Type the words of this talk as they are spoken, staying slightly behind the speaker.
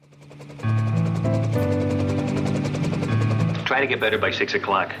to get better by 6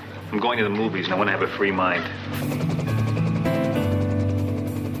 o'clock. I'm going to the movies and I want to have a free mind.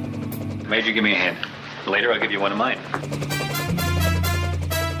 Major, give me a hand. Later, I'll give you one of mine.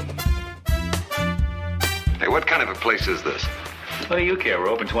 Hey, what kind of a place is this? What do you care? We're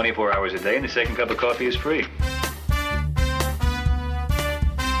open 24 hours a day and the second cup of coffee is free.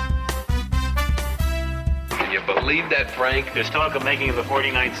 Can you believe that, Frank? There's talk of making it the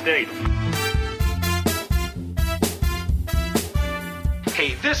 49th state.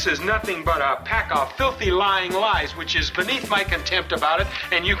 Hey, this is nothing but a pack of filthy lying lies, which is beneath my contempt about it,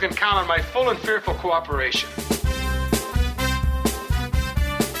 and you can count on my full and fearful cooperation.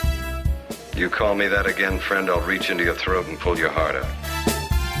 You call me that again, friend, I'll reach into your throat and pull your heart out.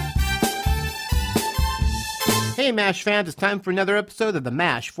 Hey, MASH fans, it's time for another episode of the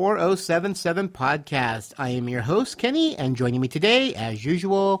MASH 4077 podcast. I am your host, Kenny, and joining me today, as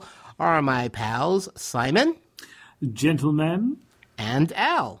usual, are my pals, Simon. Gentlemen. And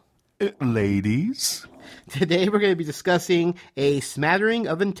Al. Ladies. Today we're going to be discussing A Smattering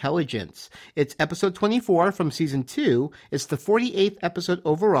of Intelligence. It's episode 24 from season 2. It's the 48th episode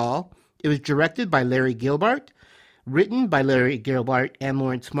overall. It was directed by Larry Gilbart, written by Larry Gilbart and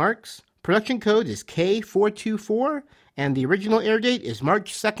Lawrence Marks. Production code is K424, and the original air date is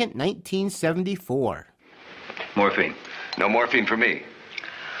March 2nd, 1974. Morphine. No morphine for me.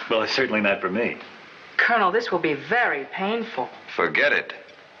 Well, it's certainly not for me. Colonel, this will be very painful. Forget it.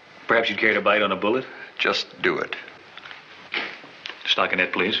 Perhaps you'd care to bite on a bullet? Just do it.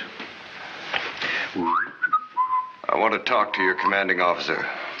 Stockinette, please. I want to talk to your commanding officer.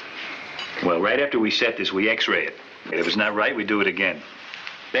 Well, right after we set this, we x-ray it. If it's not right, we do it again.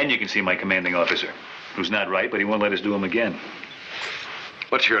 Then you can see my commanding officer, who's not right, but he won't let us do him again.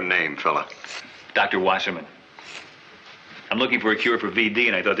 What's your name, fella? Dr. Wasserman. I'm looking for a cure for VD,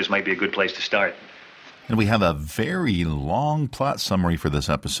 and I thought this might be a good place to start. And we have a very long plot summary for this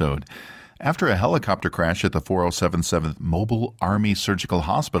episode. After a helicopter crash at the 4077th Mobile Army Surgical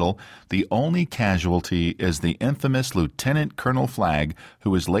Hospital, the only casualty is the infamous Lieutenant Colonel Flagg,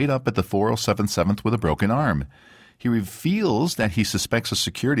 who is laid up at the 4077th with a broken arm. He reveals that he suspects a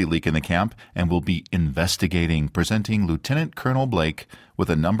security leak in the camp and will be investigating, presenting Lieutenant Colonel Blake with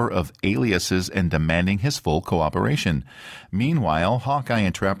a number of aliases and demanding his full cooperation. Meanwhile, Hawkeye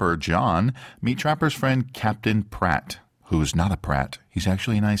and Trapper John meet Trapper's friend Captain Pratt, who's not a Pratt. He's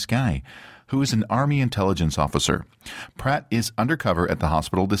actually a nice guy, who is an Army intelligence officer. Pratt is undercover at the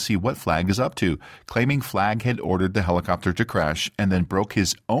hospital to see what Flagg is up to, claiming Flagg had ordered the helicopter to crash and then broke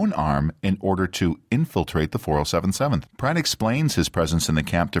his own arm in order to infiltrate the 4077th. Pratt explains his presence in the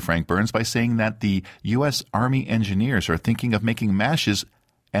camp to Frank Burns by saying that the U.S. Army engineers are thinking of making MASHs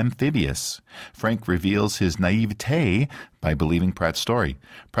amphibious. Frank reveals his naivete by believing Pratt's story.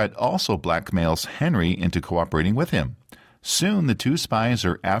 Pratt also blackmails Henry into cooperating with him. Soon, the two spies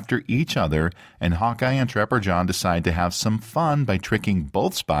are after each other, and Hawkeye and Trapper John decide to have some fun by tricking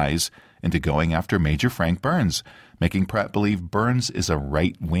both spies into going after Major Frank Burns, making Pratt believe Burns is a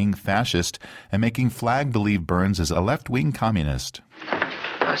right-wing fascist and making Flagg believe Burns is a left-wing communist.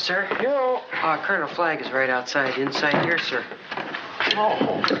 Sir? Yo. Colonel Flagg is right outside, inside here, sir.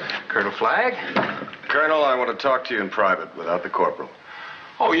 Oh, Colonel Flagg? Colonel, I want to talk to you in private without the corporal.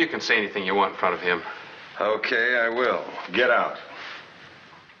 Oh, you can say anything you want in front of him. Okay, I will. Get out.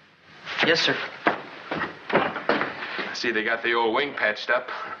 Yes, sir. I see they got the old wing patched up.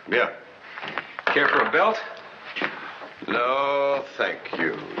 Yeah. Care for a belt? No, thank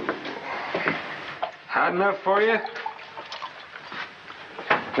you. Hot enough for you?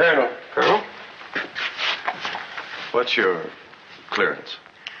 Colonel. Colonel? What's your clearance?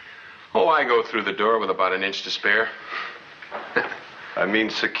 Oh, I go through the door with about an inch to spare. I mean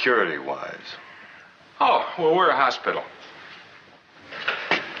security-wise. Oh, well, we're a hospital.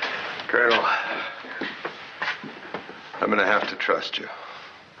 Colonel, I'm going to have to trust you.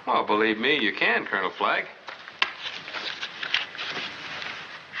 Well, believe me, you can, Colonel Flagg.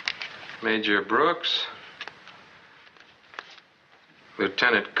 Major Brooks,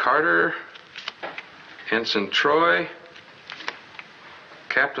 Lieutenant Carter, Ensign Troy,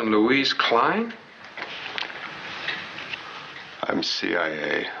 Captain Louise Klein. I'm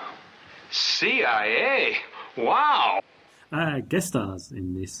CIA. CIA? Wow! Guest stars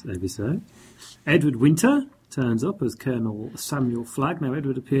in this episode. Edward Winter turns up as Colonel Samuel Flagg. Now,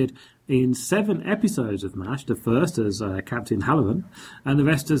 Edward appeared in 7 episodes of MASH, the first as Captain Halloran, and the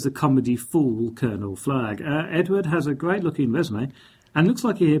rest as the comedy fool Colonel Flagg. Edward has a great-looking resume, and looks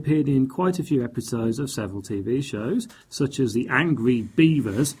like he appeared in quite a few episodes of several TV shows, such as The Angry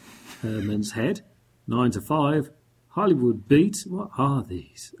Beavers, Herman's Head, 9 to 5, Hollywood Beat, what are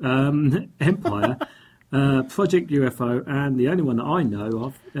these? Empire, Project UFO, and the only one that I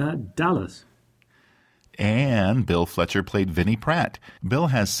know of, Dallas. And Bill Fletcher played Vinnie Pratt. Bill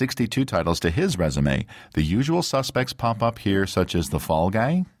has 62 titles to his resume. The usual suspects pop up here, such as The Fall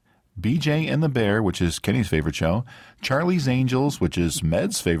Guy, BJ and the Bear, which is Kenny's favorite show, Charlie's Angels, which is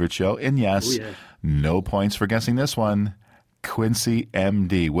Med's favorite show, and yes, no points for guessing this one, Quincy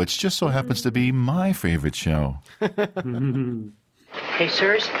MD, which just so happens to be my favorite show. Hey,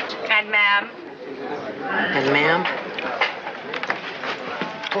 sirs. And ma'am. And ma'am.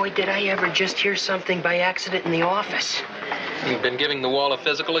 Boy, did I ever just hear something by accident in the office. You've been giving the wall a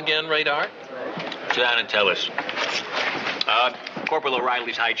physical again, Radar? Sit down and tell us. Corporal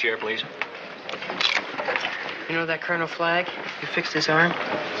O'Reilly's high chair, please. You know that Colonel Flagg? You fixed his arm?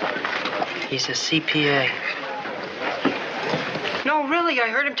 He's a CPA. No, really, I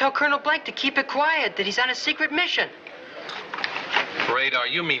heard him tell Colonel Blank to keep it quiet, that he's on a secret mission. Radar,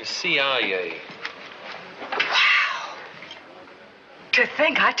 you mean CIA. Wow. To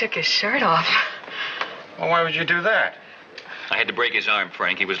think I took his shirt off. Well, why would you do that? I had to break his arm,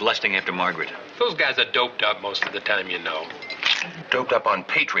 Frank. He was lusting after Margaret. Those guys are doped up most of the time, you know. Doped up on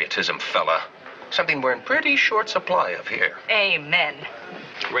patriotism, fella. Something we're in pretty short supply of here. Amen.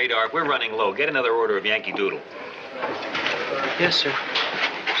 Radar, we're running low. Get another order of Yankee Doodle. Yes, sir.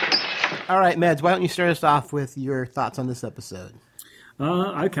 All right, Meds, why don't you start us off with your thoughts on this episode?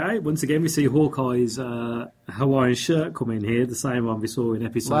 Okay, once again we see Hawkeye's Hawaiian shirt come in here, the same one we saw in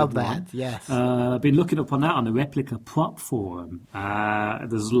episode 1. Love that, yes. I've been looking up on that on the Replica Prop Forum.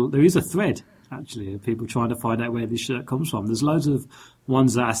 There is a thread, actually, of people trying to find out where this shirt comes from. There's loads of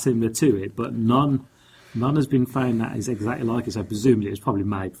ones that are similar to it, but none has been found that is exactly like it, so presumably it was probably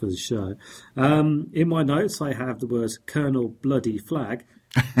made for the show. In my notes, I have the words Colonel Bloody Flag.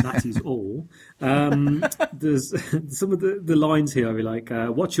 That is all. There's some of the lines here are like,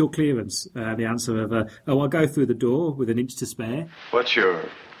 what's your clearance? The answer of, I'll go through the door with an inch to spare. What's your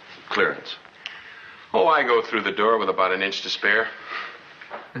clearance? Oh, I go through the door with about an inch to spare.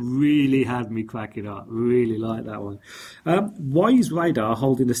 Really had me cracking up. Really like that one. Why is Radar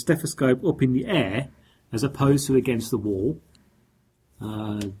holding a stethoscope up in the air as opposed to against the wall?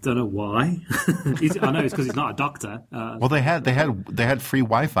 Don't know why. I know it's because he's not a doctor. Well, they had free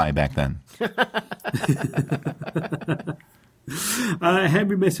Wi-Fi back then.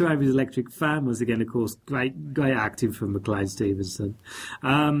 Henry messed around with his electric fan was again, of course, great acting from McLean Stevenson.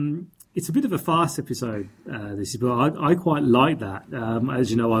 It's a bit of a fast episode, this is, but I quite like that.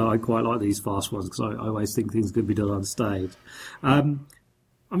 As you know, I quite like these fast ones because I always think things could be done on stage. I'm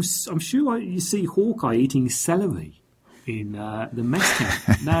sure you see Hawkeye eating celery in the mess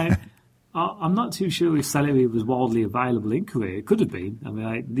tent. Now, I'm not too sure if celery was widely available in Korea. It could have been. I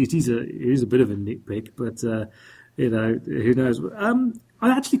mean, it is a bit of a nitpick, but who knows? I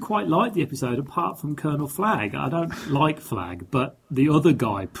actually quite like the episode, apart from Colonel Flagg. I don't like Flagg, but the other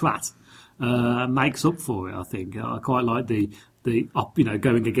guy, Pratt, makes up for it. I think I quite like the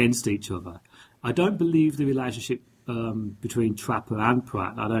going against each other. I don't believe the relationship between Trapper and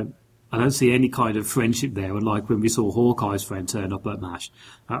Pratt. I don't see any kind of friendship there, unlike when we saw Hawkeye's friend turn up at MASH.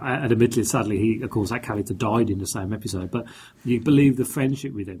 And admittedly, sadly, of course, that character died in the same episode, but you believe the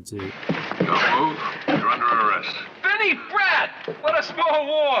friendship with them too. Don't move. You're under arrest. Vinnie Pratt! What a small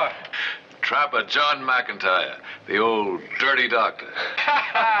war! Trapper John McIntyre, the old dirty doctor.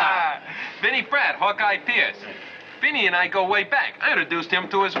 Vinnie Pratt, Hawkeye Pierce. Vinnie and I go way back. I introduced him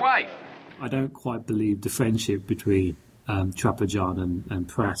to his wife. I don't quite believe the friendship between Trapper John and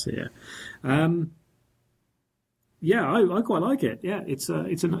Pratt here. I quite like it. Yeah, it's a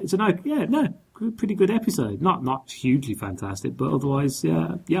pretty good episode. Not hugely fantastic, but otherwise,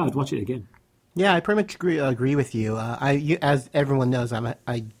 I'd watch it again. Yeah, I pretty much agree with you. As everyone knows,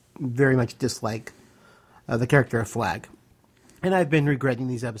 I very much dislike the character of Flagg, and I've been regretting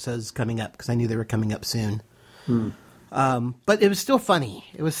these episodes coming up because I knew they were coming up soon. But it was still funny.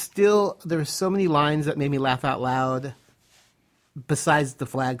 There were so many lines that made me laugh out loud. Besides the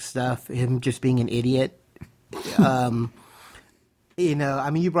Flagg stuff, him just being an idiot. You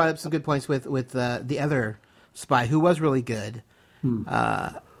brought up some good points with the other spy who was really good.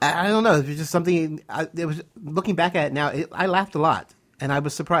 I don't know. It was just something. Looking back at it now, I laughed a lot, and I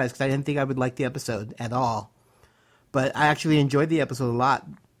was surprised because I didn't think I would like the episode at all. But I actually enjoyed the episode a lot,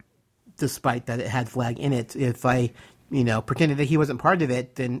 despite that it had Flagg in it. If I, pretended that he wasn't part of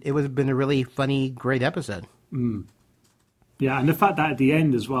it, then it would have been a really funny, great episode. Yeah, and the fact that at the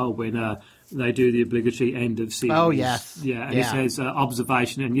end as well, when they do the obligatory end of series. Oh, yes. Yeah, and it says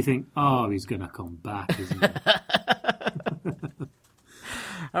observation, and you think, he's going to come back, isn't he?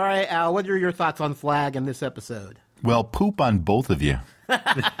 All right, Al, what are your thoughts on Flagg in this episode? Well, poop on both of you.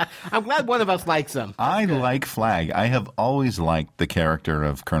 I'm glad one of us likes him. I like Flagg. I have always liked the character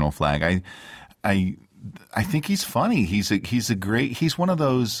of Colonel Flagg. I think he's funny. He's one of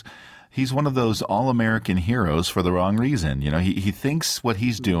those all-American heroes for the wrong reason. You know, he thinks what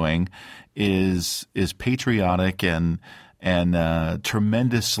he's doing is patriotic and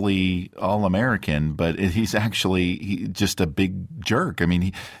tremendously all-American, but he's actually just a big jerk. I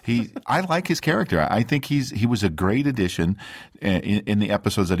mean, I like his character. I think he was a great addition in the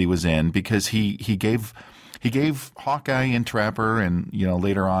episodes that he was in, because he gave Hawkeye and Trapper, and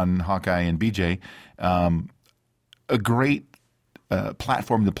later on Hawkeye and BJ a great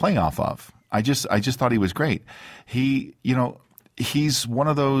platform to play off of. I just thought he was great. He's one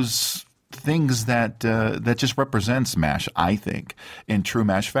of those things that just represents MASH, I think, in true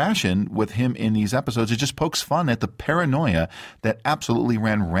MASH fashion. With him in these episodes, it just pokes fun at the paranoia that absolutely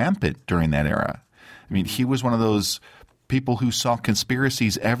ran rampant during that era. I mean, he was one of those people who saw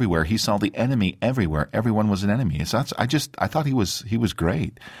conspiracies everywhere. He saw the enemy everywhere. Everyone was an enemy. So I thought he was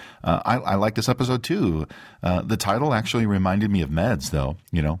great. I like this episode too. The title actually reminded me of Meds, though.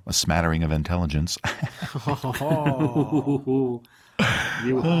 A smattering of intelligence.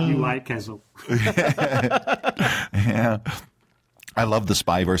 You like Kessel. Yeah. I love the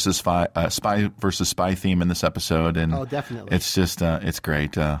spy versus spy theme in this episode, and definitely, it's just it's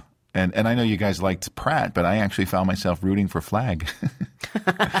great. And I know you guys liked Pratt, but I actually found myself rooting for Flagg.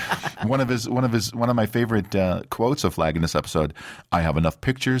 One of my favorite quotes of Flagg in this episode: "I have enough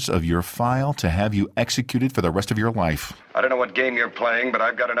pictures of your file to have you executed for the rest of your life." I don't know what game you're playing, but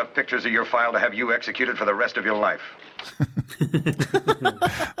I've got enough pictures of your file to have you executed for the rest of your life.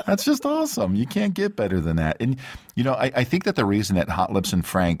 That's just awesome. You can't get better than that. And I think that the reason that Hot Lips and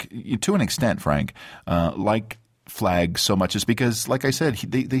Frank, to an extent, Frank, like Flagg so much is because, like I said,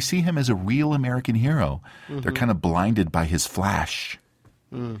 they see him as a real American hero. Mm-hmm. They're kind of blinded by his flash.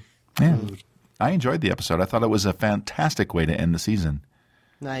 Yeah. I enjoyed the episode. I thought it was a fantastic way to end the season.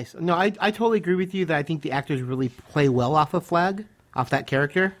 Nice. No, I totally agree with you that I think the actors really play well off of Flagg, off that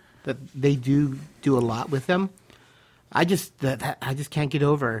character, that they do a lot with him. I just can't get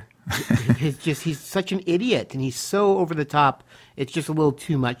over. He's such an idiot, and he's so over the top. It's just a little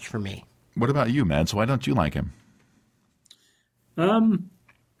too much for me. What about you, Mads? Why don't you like him?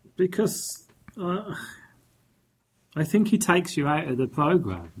 Because I think he takes you out of the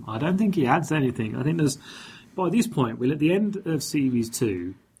program. I don't think he adds anything. I think by this point, we're at the end of series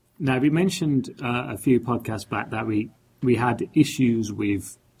 2. Now, we mentioned a few podcasts back that we had issues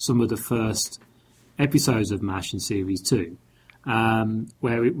with some of the first episodes of MASH in series 2,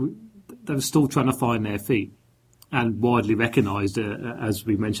 where they were still trying to find their feet, and widely recognised, as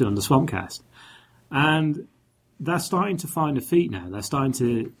we mentioned on the Swampcast. And they're starting to find their feet now. They're starting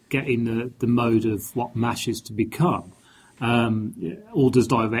to get in the mode of what MASH is to become. Alder's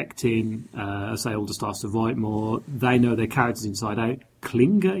directing, Alder starts to write more. They know their characters inside out.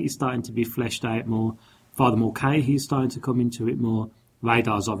 Klinger is starting to be fleshed out more. Father Mulcahy is starting to come into it more.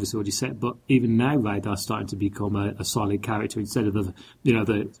 Radar's obviously already set, but even now Radar's starting to become a solid character instead of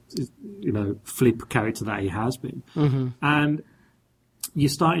the flip character that he has been. Mm-hmm. And you're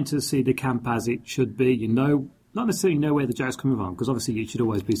starting to see the camp as it should be. Not necessarily know where the joke's coming from, because obviously you should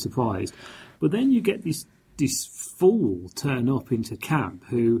always be surprised. But then you get this fool turn up into camp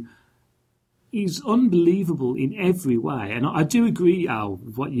who is unbelievable in every way. And I do agree, Al,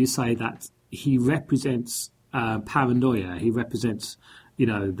 with what you say, that he represents paranoia. He represents,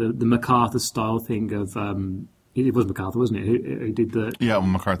 the MacArthur style thing of it was MacArthur, wasn't it? Who did the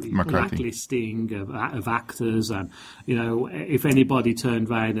McCarthy blacklisting of actors, and if anybody turned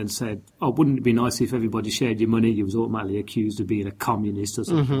around and said, "Oh, wouldn't it be nice if everybody shared your money?" You was automatically accused of being a communist or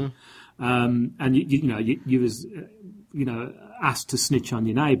something. Mm-hmm. And you was asked to snitch on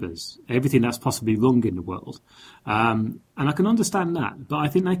your neighbours, everything that's possibly wrong in the world. And I can understand that, but I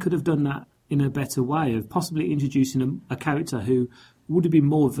think they could have done that in a better way of possibly introducing a character who would have been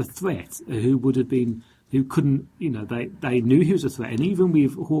more of a threat, who couldn't, they knew he was a threat. And even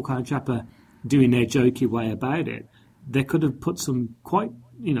with Hawkeye and Trapper doing their jokey way about it, they could have put some quite,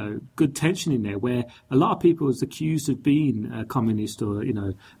 good tension in there, where a lot of people was accused of being a communist or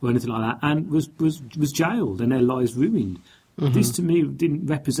anything like that, and was jailed and their lives ruined. Mm-hmm. This to me didn't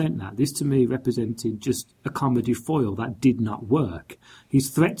represent that. This to me represented just a comedy foil that did not work. His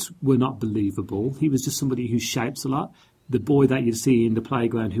threats were not believable. He was just somebody who shouts a lot. The boy that you see in the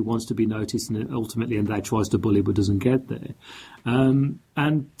playground who wants to be noticed and ultimately and they tries to bully but doesn't get there. And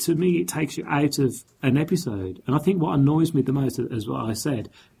to me, it takes you out of an episode. And I think what annoys me the most, as what I said,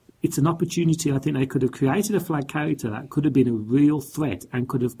 it's an opportunity. I think they could have created a flag character that could have been a real threat and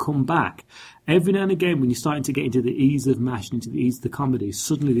could have come back. Every now and again, when you're starting to get into the ease of MASH, into the ease of the comedy,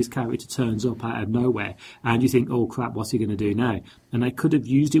 suddenly this character turns up out of nowhere, and you think, oh crap, what's he going to do now? And they could have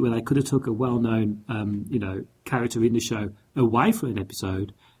used it where they could have took a well-known, character in the show away for an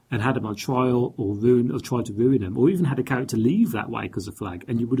episode and had him on trial or tried to ruin him, or even had a character leave that way because of flag,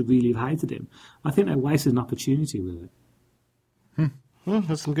 and you would have really have hated him. I think they wasted an opportunity with it.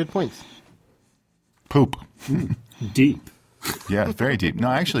 That's some good points. Poop. Deep. Yeah, very deep. No,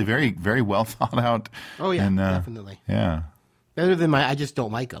 actually, very, very well thought out. Oh, yeah, and, definitely. Yeah. Better than my I just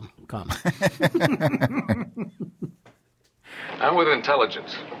don't like them comment. I'm with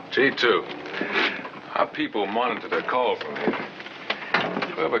intelligence. G2. Our people monitored a call from here.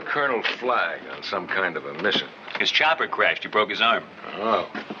 We have a Colonel Flagg on some kind of a mission. His chopper crashed. He broke his arm. Oh.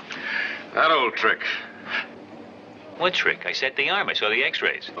 That old trick. What trick? I set the arm. I saw the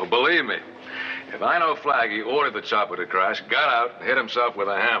x-rays. Oh, believe me. If I know Flagg, he ordered the chopper to crash, got out, and hit himself with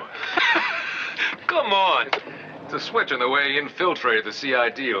a hammer. Come on. It's a switch in the way he infiltrated the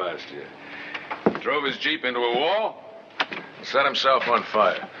CID last year. Drove his Jeep into a wall, set himself on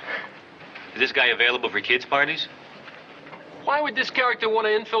fire. Is this guy available for kids' parties? Why would this character want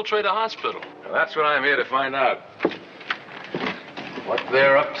to infiltrate a hospital? Now, that's what I'm here to find out. What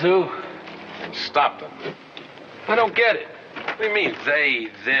they're up to, and stop them. I don't get it. What do you mean, they,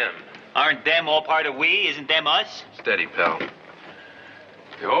 them? Aren't them all part of we? Isn't them us? Steady, pal.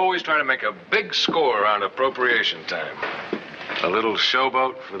 You're always trying to make a big score around appropriation time. A little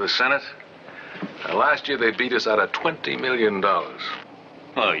showboat for the Senate. Now, last year, they beat us out of $20 million.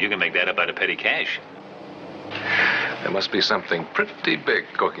 Well, you can make that up out of petty cash. There must be something pretty big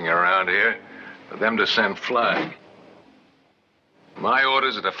cooking around here for them to send Flagg. My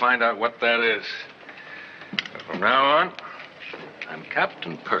orders are to find out what that is. But from now on, I'm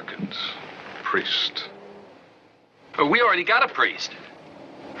Captain Perkins, priest. But we already got a priest.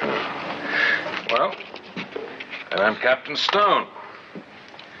 Well, and I'm Captain Stone,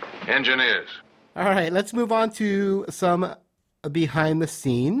 engineers. All right, let's move on to some behind the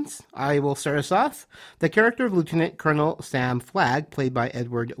scenes. I will start us off. The character of Lieutenant Colonel Sam Flagg, played by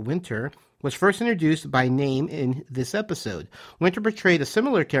Edward Winter, was first introduced by name in this episode. Winter portrayed a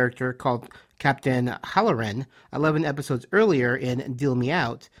similar character called Captain Halloran 11 episodes earlier in Deal Me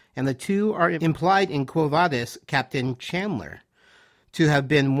Out, and the two are implied in Quo Vadis Captain Chandler to have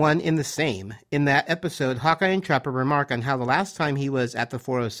been one in the same. In that episode, Hawkeye and Trapper remark on how the last time he was at the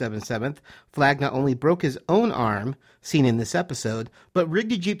 407th, Flagg not only broke his own arm, seen in this episode, but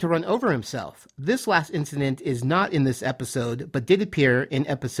rigged a Jeep to run over himself. This last incident is not in this episode, but did appear in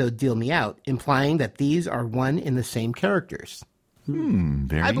episode Deal Me Out, implying that these are one in the same characters.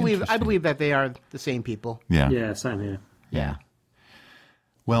 Very I believe interesting. that they are the same people. Yeah. Yeah, same here. Yeah.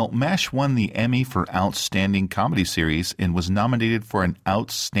 Well, MASH won the Emmy for Outstanding Comedy Series and was nominated for an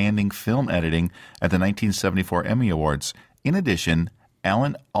Outstanding Film Editing at the 1974 Emmy Awards. In addition,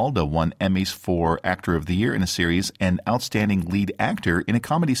 Alan Alda won Emmys for Actor of the Year in a Series and Outstanding Lead Actor in a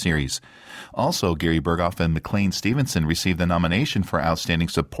Comedy Series. Also, Gary Berghoff and McLean Stevenson received the nomination for Outstanding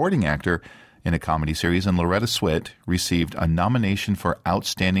Supporting Actor in a Comedy Series, and Loretta Swit received a nomination for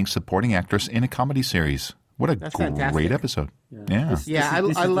Outstanding Supporting Actress in a Comedy Series. What a That's great fantastic. episode. Yeah.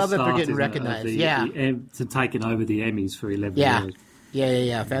 I love that they're getting recognized. To taking over the Emmys for 11 Yeah. years.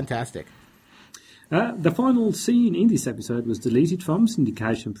 Yeah. Fantastic. The final scene in this episode was deleted from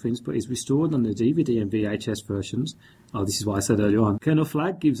syndication prints but is restored on the DVD and VHS versions. Oh, this is what I said earlier on. Colonel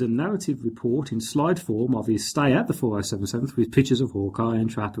Flagg gives a narrative report in slide form of his stay at the 407th with pictures of Hawkeye and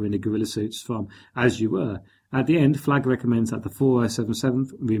Trapper in the gorilla suits from As You Were. At the end, Flagg recommends that the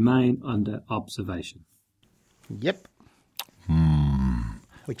 407th remain under observation. Yep.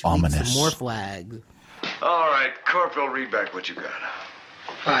 Which Ominous. leads to more flags. All right, Corporal, read back what you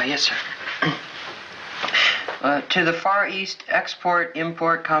got. Yes, sir. To the Far East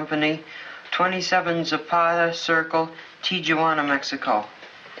Export-Import Company, 27 Zapata Circle, Tijuana, Mexico.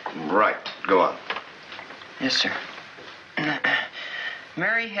 Right, go on. Yes, sir.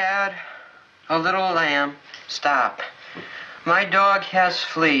 Mary had a little lamb. Stop. My dog has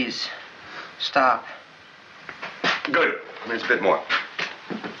fleas. Stop. Good. There's a bit more.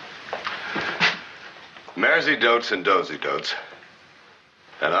 Marzy dotes and dozy dotes.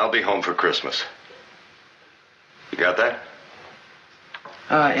 And I'll be home for Christmas. You got that?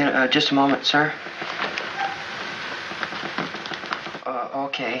 In just a moment, sir.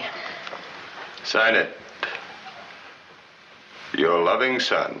 Okay. Sign it. Your loving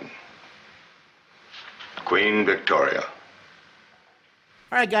son, Queen Victoria.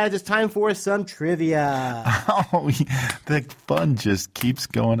 All right, guys, it's time for some trivia. Oh, the fun just keeps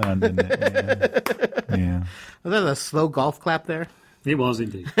going on, doesn't it? Yeah. Was that a slow golf clap there? It was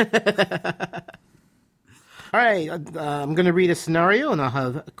indeed. All right, I'm going to read a scenario, and I'll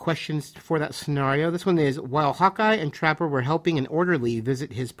have questions for that scenario. This one is, while Hawkeye and Trapper were helping an orderly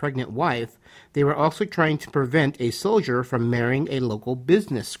visit his pregnant wife, they were also trying to prevent a soldier from marrying a local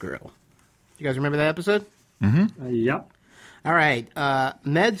business girl. You guys remember that episode? Mm-hmm. Yep. All right,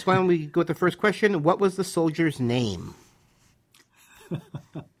 Meds, why don't we go with the first question? What was the soldier's name?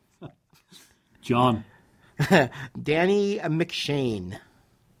 John. Danny McShane.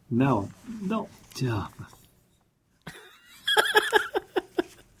 No. Yeah.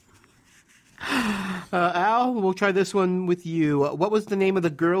 Al, we'll try this one with you. What was the name of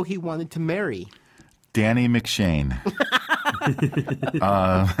the girl he wanted to marry? Danny McShane.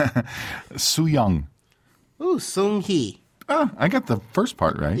 Soo Young. Ooh, Sung Hee. Oh, I got the first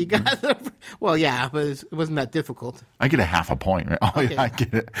part right. You got well, yeah, but it wasn't that difficult. I get a half a point, right? Oh, Okay. yeah, I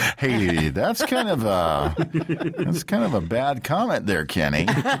get it. Hey, that's kind of a bad comment there, Kenny.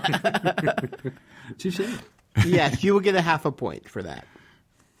 Touche. Yes, you will get a half a point for that.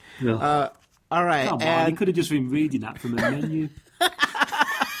 Yeah. All right. Come on, and you could have just been reading that from the menu.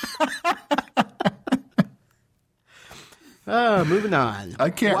 moving on.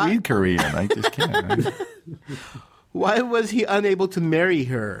 I can't read Korean. I just can't. Why was he unable to marry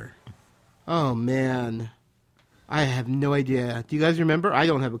her? Oh, man. I have no idea. Do you guys remember? I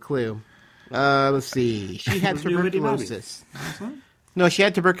don't have a clue. Let's see. She had You already married? tuberculosis. No, she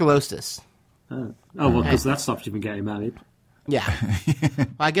had tuberculosis. Oh, well, because that stops you from getting married. Yeah. Well,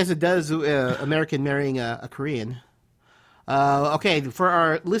 I guess it does, American marrying a Korean. Okay, for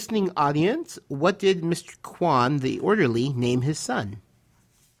our listening audience, what did Mr. Kwan, the orderly, name his son?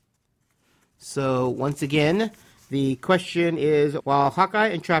 So, once again, the question is, while Hawkeye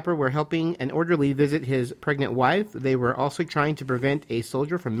and Trapper were helping an orderly visit his pregnant wife, they were also trying to prevent a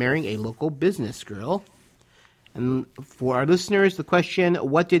soldier from marrying a local business girl. And for our listeners, the question,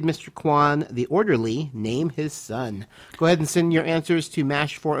 what did Mr. Kwan, the orderly, name his son? Go ahead and send your answers to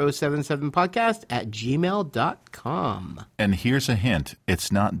mash4077podcast@gmail.com. And here's a hint. It's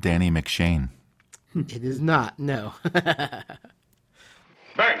not Danny McShane. It is not, no. Burn!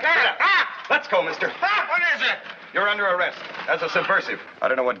 Let's go, mister. What is it? You're under arrest as a subversive. I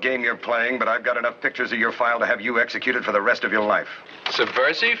don't know what game you're playing, but I've got enough pictures of your file to have you executed for the rest of your life.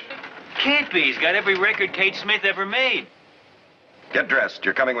 Subversive? Can't be. He's got every record Kate Smith ever made. Get dressed.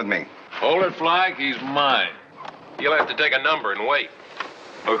 You're coming with me. Hold it, Flag. He's mine. You'll have to take a number and wait.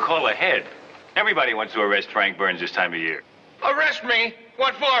 Or call ahead. Everybody wants to arrest Frank Burns this time of year. Arrest me?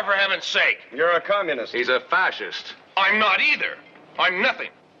 What for heaven's sake? You're a communist. He's a fascist. I'm not either. I'm nothing.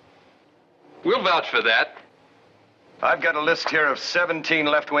 We'll vouch for that. I've got a list here of 17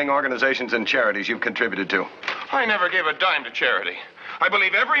 left-wing organizations and charities you've contributed to. I never gave a dime to charity. I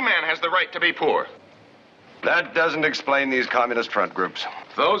believe every man has the right to be poor. That doesn't explain these communist front groups.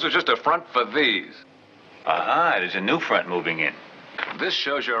 Those are just a front for these. Aha, there's a new front moving in. This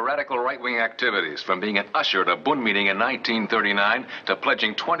shows your radical right-wing activities, from being an usher at a Bund meeting in 1939 to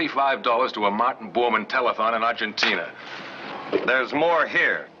pledging $25 to a Martin Bormann telethon in Argentina. There's more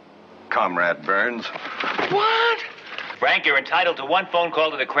here, Comrade Burns. What? Frank, you're entitled to one phone call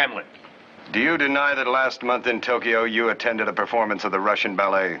to the Kremlin. Do you deny that last month in Tokyo you attended a performance of the Russian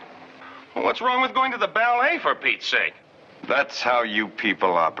ballet? Well, what's wrong with going to the ballet, for Pete's sake? That's how you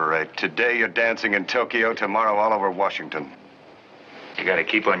people operate. Today you're dancing in Tokyo, tomorrow all over Washington. You gotta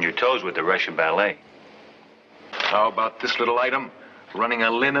keep on your toes with the Russian ballet. How about this little item? Running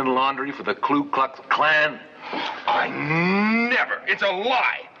a linen laundry for the Ku Klux Klan? I never. It's a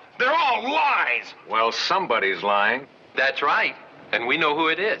lie. They're all lies. Well, somebody's lying. That's right. And we know who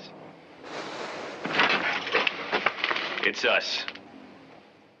it is. It's us.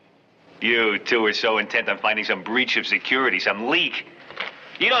 You two are so intent on finding some breach of security, some leak.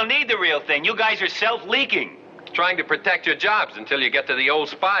 You don't need the real thing. You guys are self-leaking. Trying to protect your jobs until you get to the old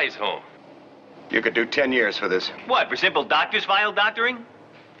spy's home. You could do 10 years for this. What, for simple doctor's file doctoring?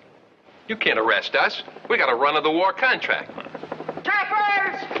 You can't arrest us. We got a run-of-the-war contract.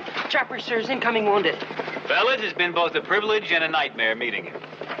 Trappers! Trapper, sir, is incoming wounded. Fellas, it's been both a privilege and a nightmare meeting you.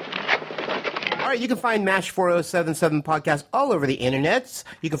 All right, you can find MASH 4077 podcast all over the internets.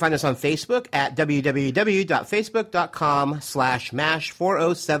 You can find us on Facebook at www.facebook.com/MASH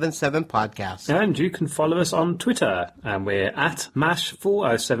 4077 podcast. And you can follow us on Twitter, and we're at MASH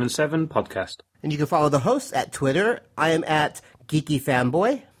 4077 podcast. And you can follow the hosts at Twitter. I am at Geeky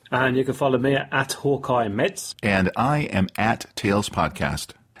Fanboy. And you can follow me at Hawkeye Meds. And I am at Tales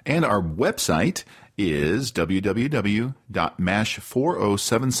Podcast. And our website is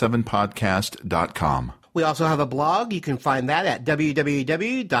www.mash4077podcast.com. We also have a blog. You can find that at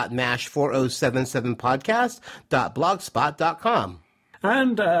www.mash4077podcast.blogspot.com.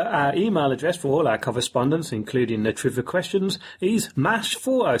 And our email address for all our correspondence, including the trivia questions, is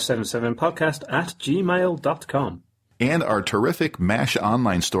mash4077podcast@gmail.com. And our terrific MASH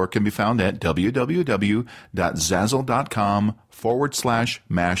online store can be found at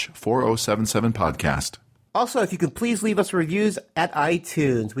www.zazzle.com/MASH4077podcast. Also, if you could please leave us reviews at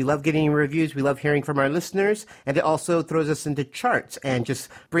iTunes. We love getting reviews. We love hearing from our listeners. And it also throws us into charts and just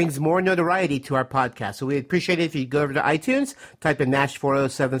brings more notoriety to our podcast. So we'd appreciate it if you go over to iTunes, type in MASH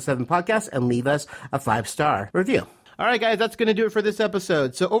 4077 podcast, and leave us a 5-star review. All right, guys, that's going to do it for this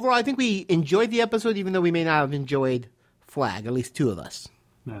episode. So overall, I think we enjoyed the episode, even though we may not have enjoyed Flag, at least 2 of us.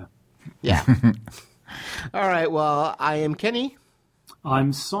 No. Yeah. All right, well, I am Kenny.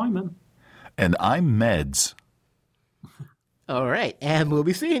 I'm Simon. And I'm Meds. All right, and we'll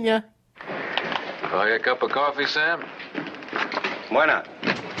be seeing you. Buy a cup of coffee, Sam? Why not?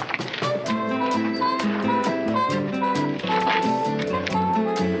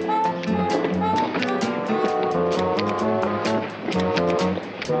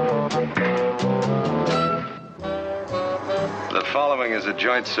 The following is a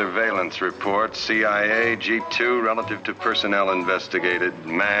joint surveillance report, CIA, G2, relative to personnel investigated,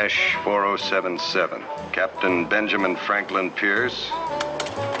 MASH 4077. Captain Benjamin Franklin Pierce,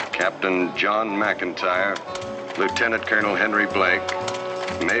 Captain John McIntyre, Lieutenant Colonel Henry Blake,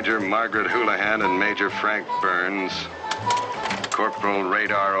 Major Margaret Houlihan and Major Frank Burns, Corporal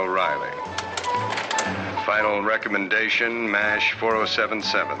Radar O'Reilly. Final recommendation, MASH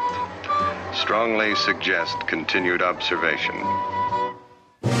 4077. Strongly suggest continued observation.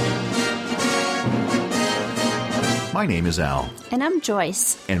 My name is Al. And I'm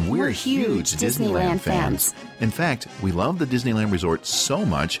Joyce. And we're huge Disneyland fans. In fact, we love the Disneyland Resort so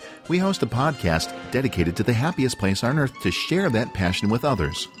much, we host a podcast dedicated to the happiest place on earth to share that passion with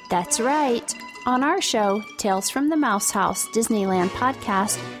others. That's right. On our show, Tales from the Mouse House Disneyland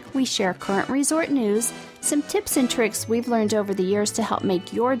podcast, we share current resort news, some tips and tricks we've learned over the years to help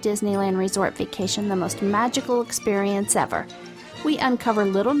make your Disneyland resort vacation the most magical experience ever. We uncover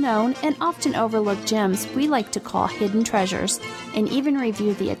little-known and often overlooked gems we like to call hidden treasures, and even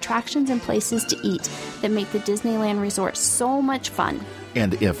review the attractions and places to eat that make the Disneyland Resort so much fun.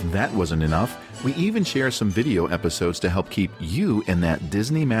 And if that wasn't enough, we even share some video episodes to help keep you in that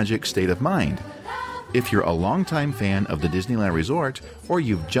Disney magic state of mind. If you're a longtime fan of the Disneyland Resort, or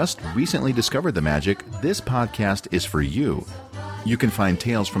you've just recently discovered the magic, this podcast is for you. You can find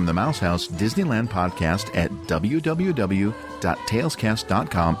Tales from the Mouse House Disneyland podcast at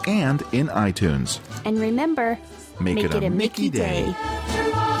www.talescast.com and in iTunes. And remember, make it a Mickey day.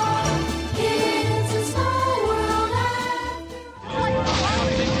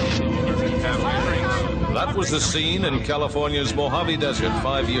 That was the scene in California's Mojave Desert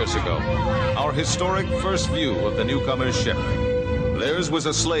 5 years ago. Our historic first view of the newcomer's ship. Theirs was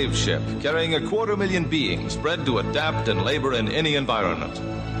a slave ship carrying 250,000 beings bred to adapt and labor in any environment.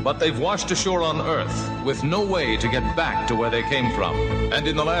 But they've washed ashore on Earth with no way to get back to where they came from. And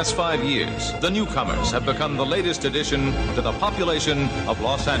in the last 5 years, the newcomers have become the latest addition to the population of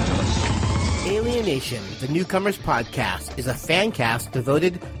Los Angeles. Alienation, the Newcomers Podcast, is a fan cast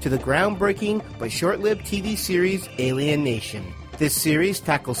devoted to the groundbreaking but short-lived TV series Alienation. This series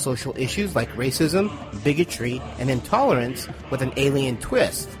tackles social issues like racism, bigotry, and intolerance with an alien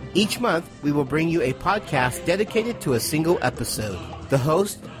twist. Each month, we will bring you a podcast dedicated to a single episode. The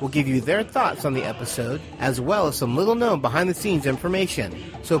host will give you their thoughts on the episode, as well as some little-known behind-the-scenes information.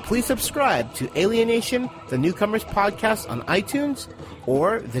 So please subscribe to Alienation, the Newcomers Podcast on iTunes,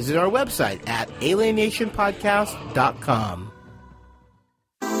 or visit our website at alienationpodcast.com.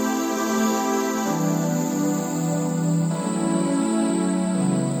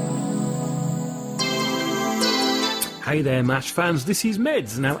 Hey there, MASH fans, this is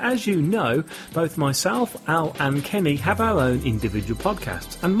Meds. Now, as you know, both myself, Al and Kenny have our own individual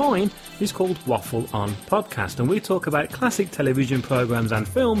podcasts, and mine is called Waffle On Podcast, and we talk about classic television programmes and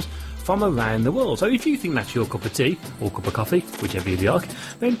films from around the world. So if you think that's your cup of tea, or cup of coffee, whichever you like,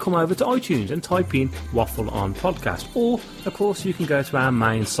 then come over to iTunes and type in Waffle On Podcast, or, of course, you can go to our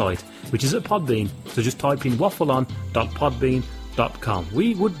main site, which is at Podbean, so just type in waffleon.podbean.com.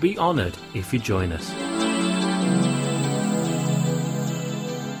 We would be honoured if you join us.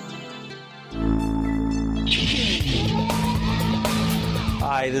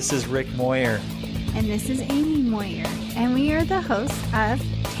 Hi, this is Rick Moyer. And this is Amy Moyer. And we are the hosts of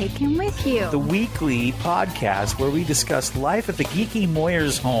Take Him With You, the weekly podcast where we discuss life at the geeky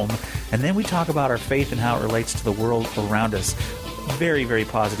Moyers home, and then we talk about our faith and how it relates to the world around us. Very, very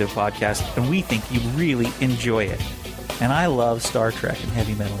positive podcast, and we think you really enjoy it. And I love Star Trek and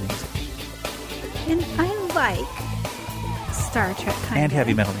heavy metal music. And I like Star Trek kind and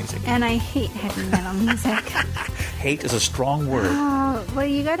heavy metal music. And I hate heavy metal music. Hate is a strong word. Well,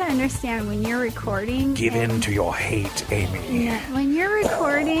 you got to understand when you're recording. Give in to your hate, Amy. Yeah, when you're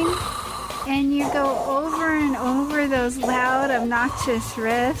recording and you go over and over those loud, obnoxious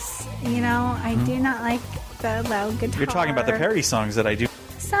riffs, I do not like the loud guitar. You're talking about the Perry songs that I do.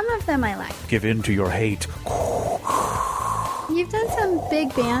 Some of them I like. Give in to your hate. You've done some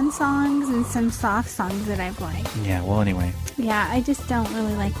big band songs and some soft songs that I've liked. Yeah, well, anyway. Yeah, I just don't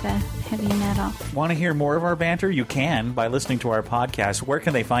really like the heavy metal. Want to hear more of our banter? You can by listening to our podcast. Where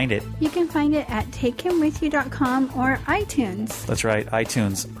can they find it? You can find it at takehimwithyou.com or iTunes. That's right,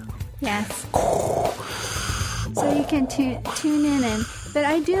 iTunes. Yes. So you can tune in and... But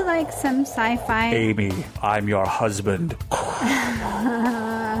I do like some sci-fi. Amy, I'm your husband.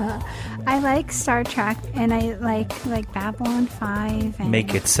 I like Star Trek, and I like Babylon 5. And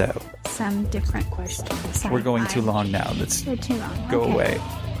make it so. Some different questions. We're going too long now. They're too long. Go away.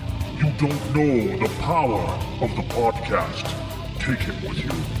 You don't know the power of the podcast. Take Him With You.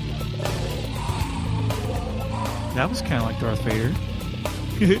 That was kind of like Darth Vader.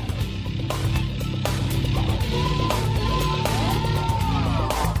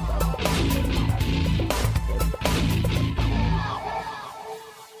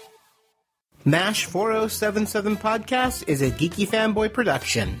 MASH 4077 Podcast is a Geeky Fanboy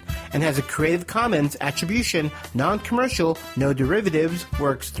production and has a Creative Commons Attribution, Non-Commercial, No Derivatives,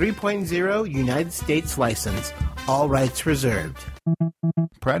 Works 3.0 United States license. All rights reserved.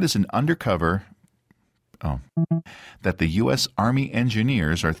 Pratt is an undercover... that the U.S. Army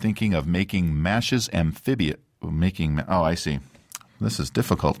engineers are thinking of making MASH's amphibious... Oh, I see. This is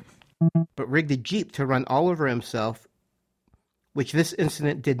difficult. But rigged a Jeep to run all over himself, which this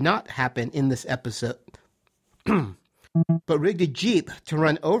incident did not happen in this episode. But rigged a Jeep to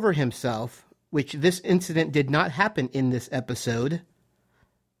run over himself, which this incident did not happen in this episode.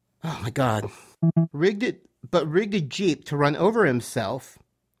 Oh my God. Rigged a Jeep to run over himself,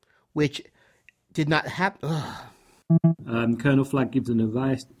 which did not happen. Colonel Flagg gives an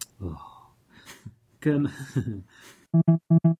advice.